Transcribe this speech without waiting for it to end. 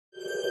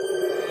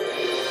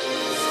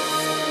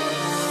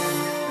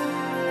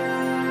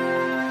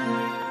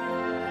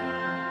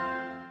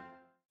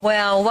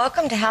Well,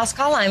 welcome to House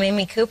Call. I'm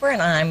Amy Cooper,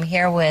 and I'm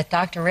here with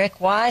Dr. Rick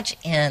Wadge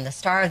and the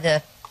star of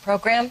the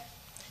program,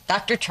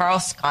 Dr.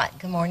 Charles Scott.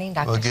 Good morning,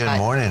 Dr. Scott. Well, good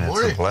morning.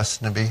 Morning. It's a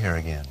blessing to be here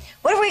again.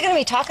 What are we going to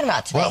be talking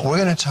about today? Well, we're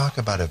going to talk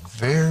about a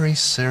very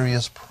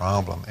serious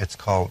problem. It's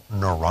called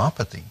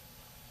neuropathy.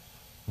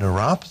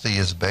 Neuropathy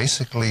is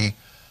basically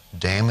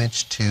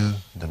damage to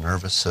the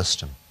nervous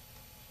system.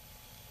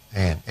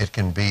 And it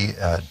can be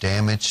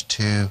damage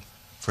to,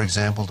 for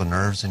example, the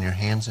nerves in your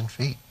hands and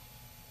feet.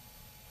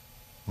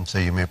 And so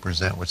you may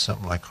present with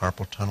something like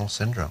carpal tunnel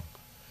syndrome.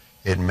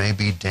 It may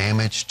be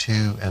damage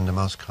to, and the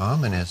most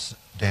common is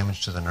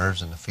damage to the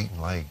nerves in the feet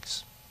and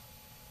legs.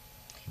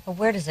 Well,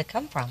 where does it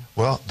come from?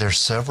 Well, there's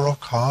several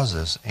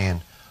causes,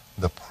 and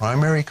the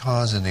primary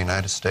cause in the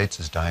United States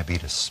is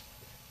diabetes.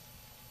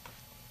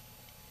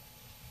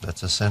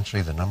 That's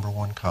essentially the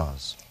 #1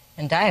 cause.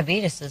 And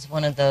diabetes is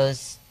one of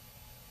those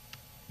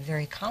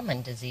very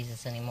common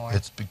diseases anymore.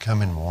 It's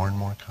becoming more and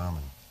more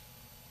common.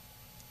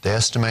 They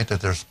estimate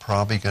that there's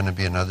probably going to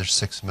be another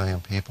 6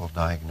 million people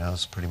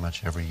diagnosed pretty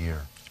much every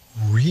year.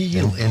 Really?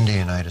 In the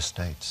United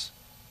States.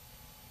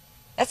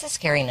 That's a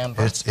scary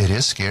number. It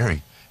is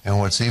scary. And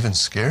what's even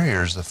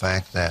scarier is the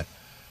fact that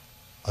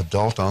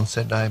adult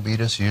onset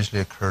diabetes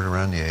usually occurred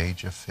around the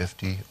age of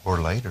 50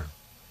 or later.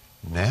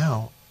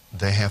 Now,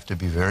 they have to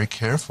be very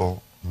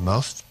careful.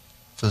 Most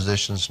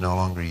physicians no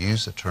longer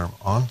use the term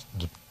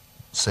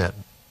onset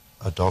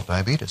adult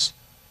diabetes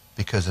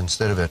because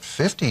instead of at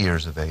 50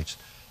 years of age,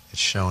 it's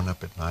showing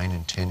up at 9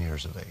 and 10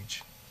 years of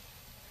age.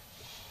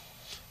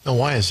 Now,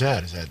 why is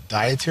that? Is that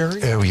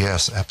dietary? Oh,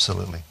 yes,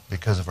 absolutely.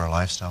 Because of our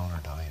lifestyle and our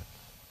diet.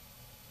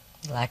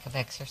 Lack of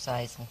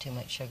exercise and too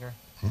much sugar.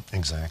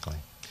 Exactly.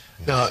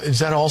 Yes. Now, is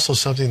that also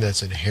something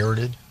that's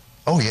inherited?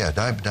 Oh, yeah.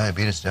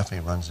 Diabetes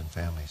definitely runs in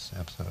families.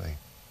 Absolutely.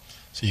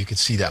 So you could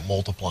see that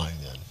multiplying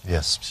then.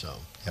 Yes. So,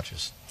 Yep.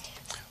 just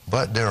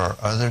But there are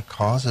other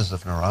causes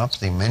of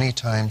neuropathy. Many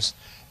times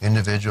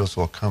individuals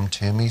will come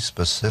to me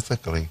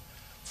specifically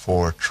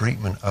for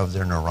treatment of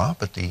their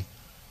neuropathy.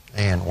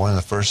 And one of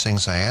the first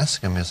things I ask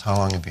them is, how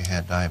long have you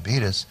had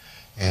diabetes?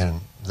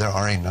 And there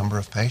are a number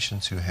of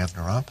patients who have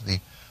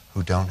neuropathy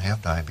who don't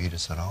have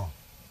diabetes at all.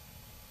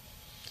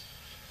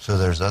 So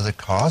there's other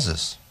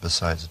causes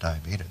besides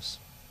diabetes.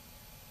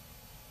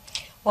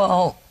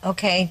 Well,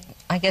 okay,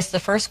 I guess the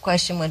first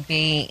question would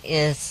be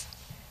is,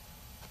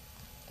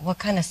 what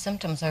kind of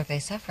symptoms are they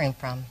suffering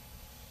from?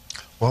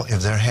 Well,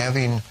 if they're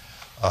having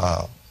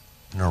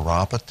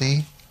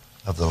neuropathy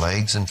of the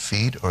legs and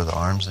feet or the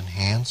arms and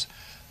hands,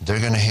 they're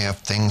going to have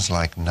things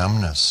like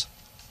numbness,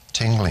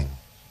 tingling.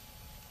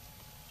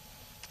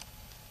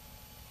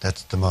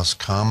 That's the most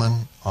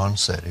common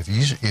onset.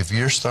 If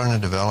you're starting to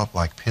develop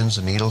like pins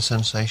and needles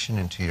sensation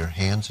into your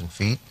hands and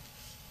feet,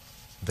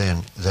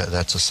 then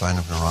that's a sign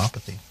of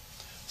neuropathy.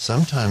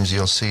 Sometimes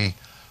you'll see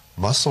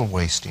muscle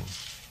wasting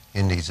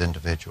in these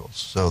individuals,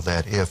 so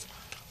that if,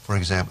 for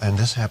example, and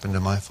this happened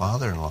to my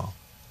father-in-law,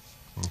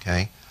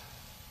 okay,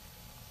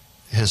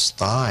 his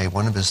thigh,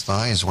 one of his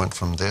thighs went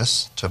from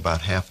this to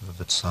about half of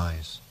its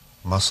size,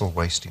 muscle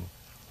wasting,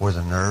 where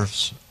the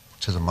nerves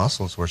to the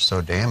muscles were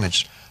so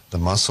damaged, the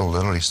muscle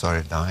literally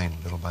started dying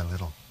little by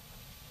little.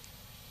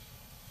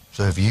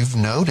 So if you've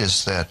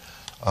noticed that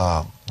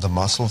the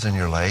muscles in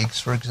your legs,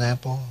 for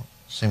example,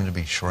 seem to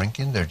be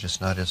shrinking, they're just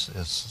not as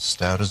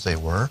stout as they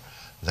were,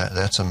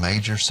 that's a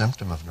major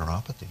symptom of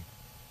neuropathy.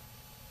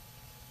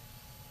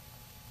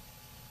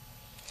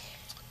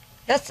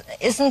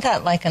 Isn't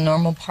that like a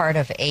normal part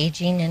of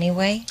aging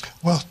anyway?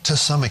 Well, to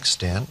some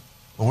extent.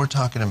 We're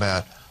talking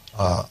about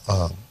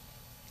a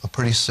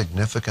pretty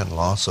significant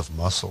loss of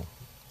muscle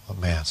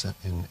mass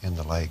in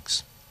the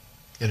legs.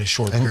 in a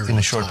short period of time. In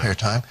a short period of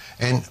time.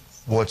 And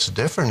what's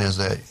different is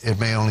that it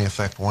may only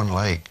affect one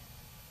leg.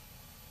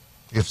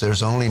 If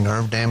there's only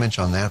nerve damage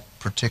on that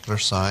particular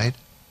side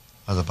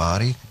of the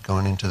body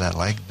going into that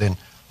leg, then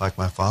like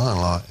my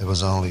father-in-law, it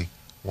was only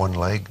one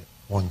leg,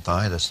 one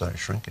thigh that started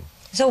shrinking.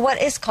 So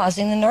what is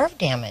causing the nerve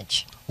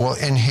damage? Well,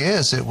 in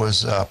his, it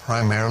was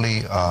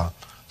primarily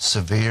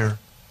severe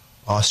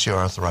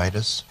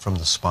osteoarthritis from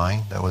the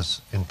spine that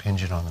was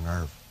impinging on the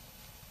nerve.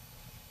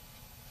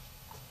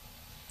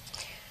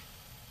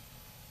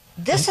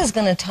 This is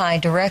going to tie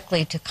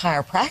directly to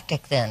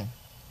chiropractic then.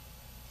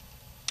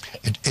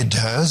 It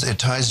does. It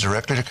ties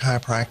directly to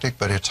chiropractic,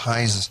 but it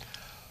ties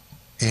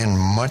in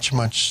much,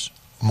 much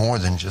more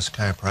than just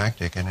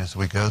chiropractic. And as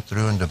we go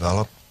through and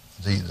develop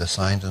the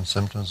signs and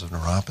symptoms of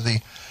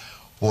neuropathy,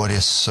 what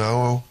is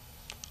so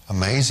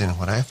amazing,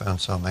 what I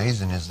found so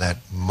amazing, is that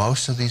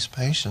most of these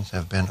patients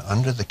have been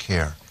under the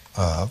care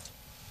of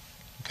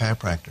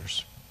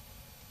chiropractors,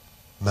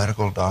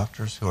 medical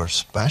doctors who are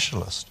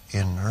specialists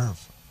in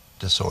nerve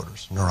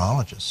disorders,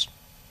 neurologists,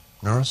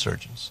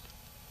 neurosurgeons.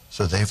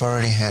 So they've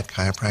already had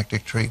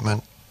chiropractic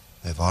treatment,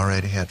 they've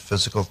already had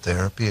physical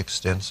therapy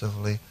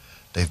extensively,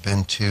 they've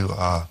been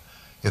to,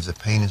 if the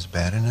pain is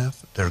bad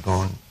enough, they're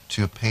going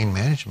to pain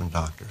management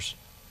doctors,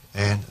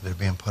 and they're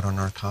being put on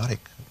narcotic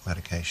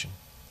medication.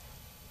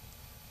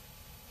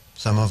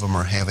 Some of them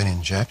are having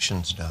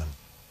injections done,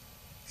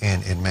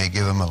 and it may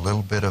give them a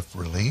little bit of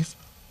relief,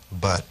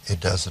 but it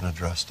doesn't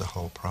address the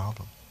whole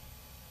problem.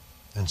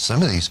 And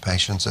some of these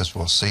patients, as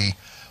we'll see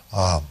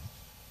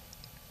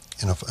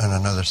in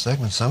another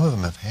segment, some of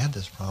them have had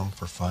this problem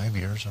for 5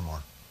 years or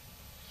more.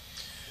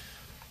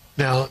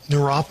 Now,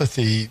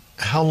 neuropathy,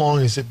 how long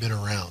has it been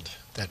around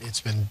that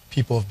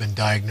people have been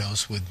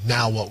diagnosed with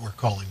now what we're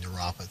calling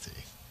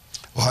neuropathy?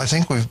 Well, I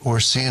think we're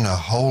seeing a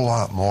whole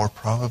lot more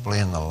probably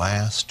in the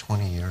last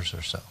 20 years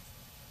or so.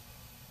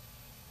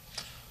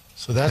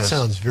 So that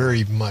sounds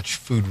very much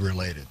food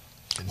related.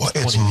 Well,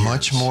 it's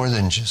much more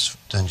than just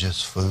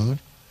food.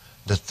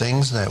 The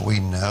things that we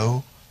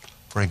know,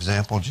 for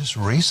example, just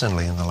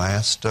recently in the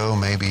last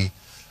maybe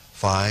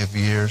 5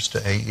 years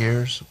to 8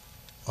 years,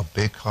 a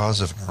big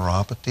cause of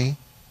neuropathy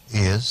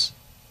is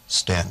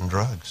statin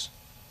drugs.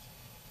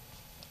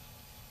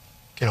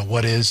 You know,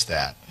 what is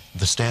that?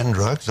 The statin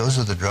drugs, those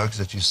are the drugs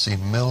that you see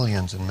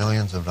millions and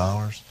millions of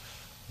dollars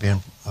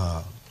being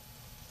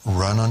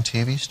run on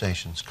TV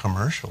stations,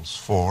 commercials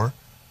for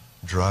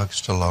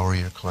drugs to lower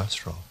your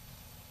cholesterol,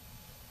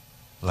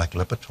 like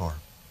Lipitor,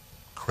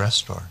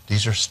 Crestor.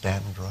 These are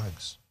statin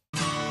drugs.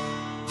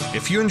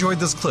 If you enjoyed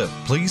this clip,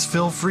 please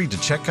feel free to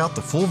check out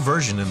the full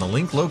version in the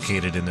link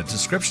located in the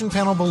description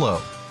panel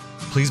below.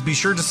 Please be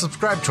sure to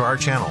subscribe to our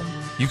channel.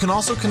 You can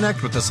also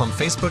connect with us on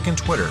Facebook and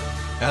Twitter.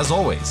 As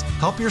always,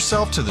 help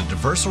yourself to the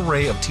diverse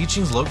array of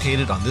teachings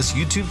located on this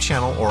YouTube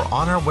channel or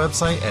on our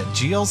website at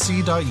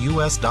glc.us.com.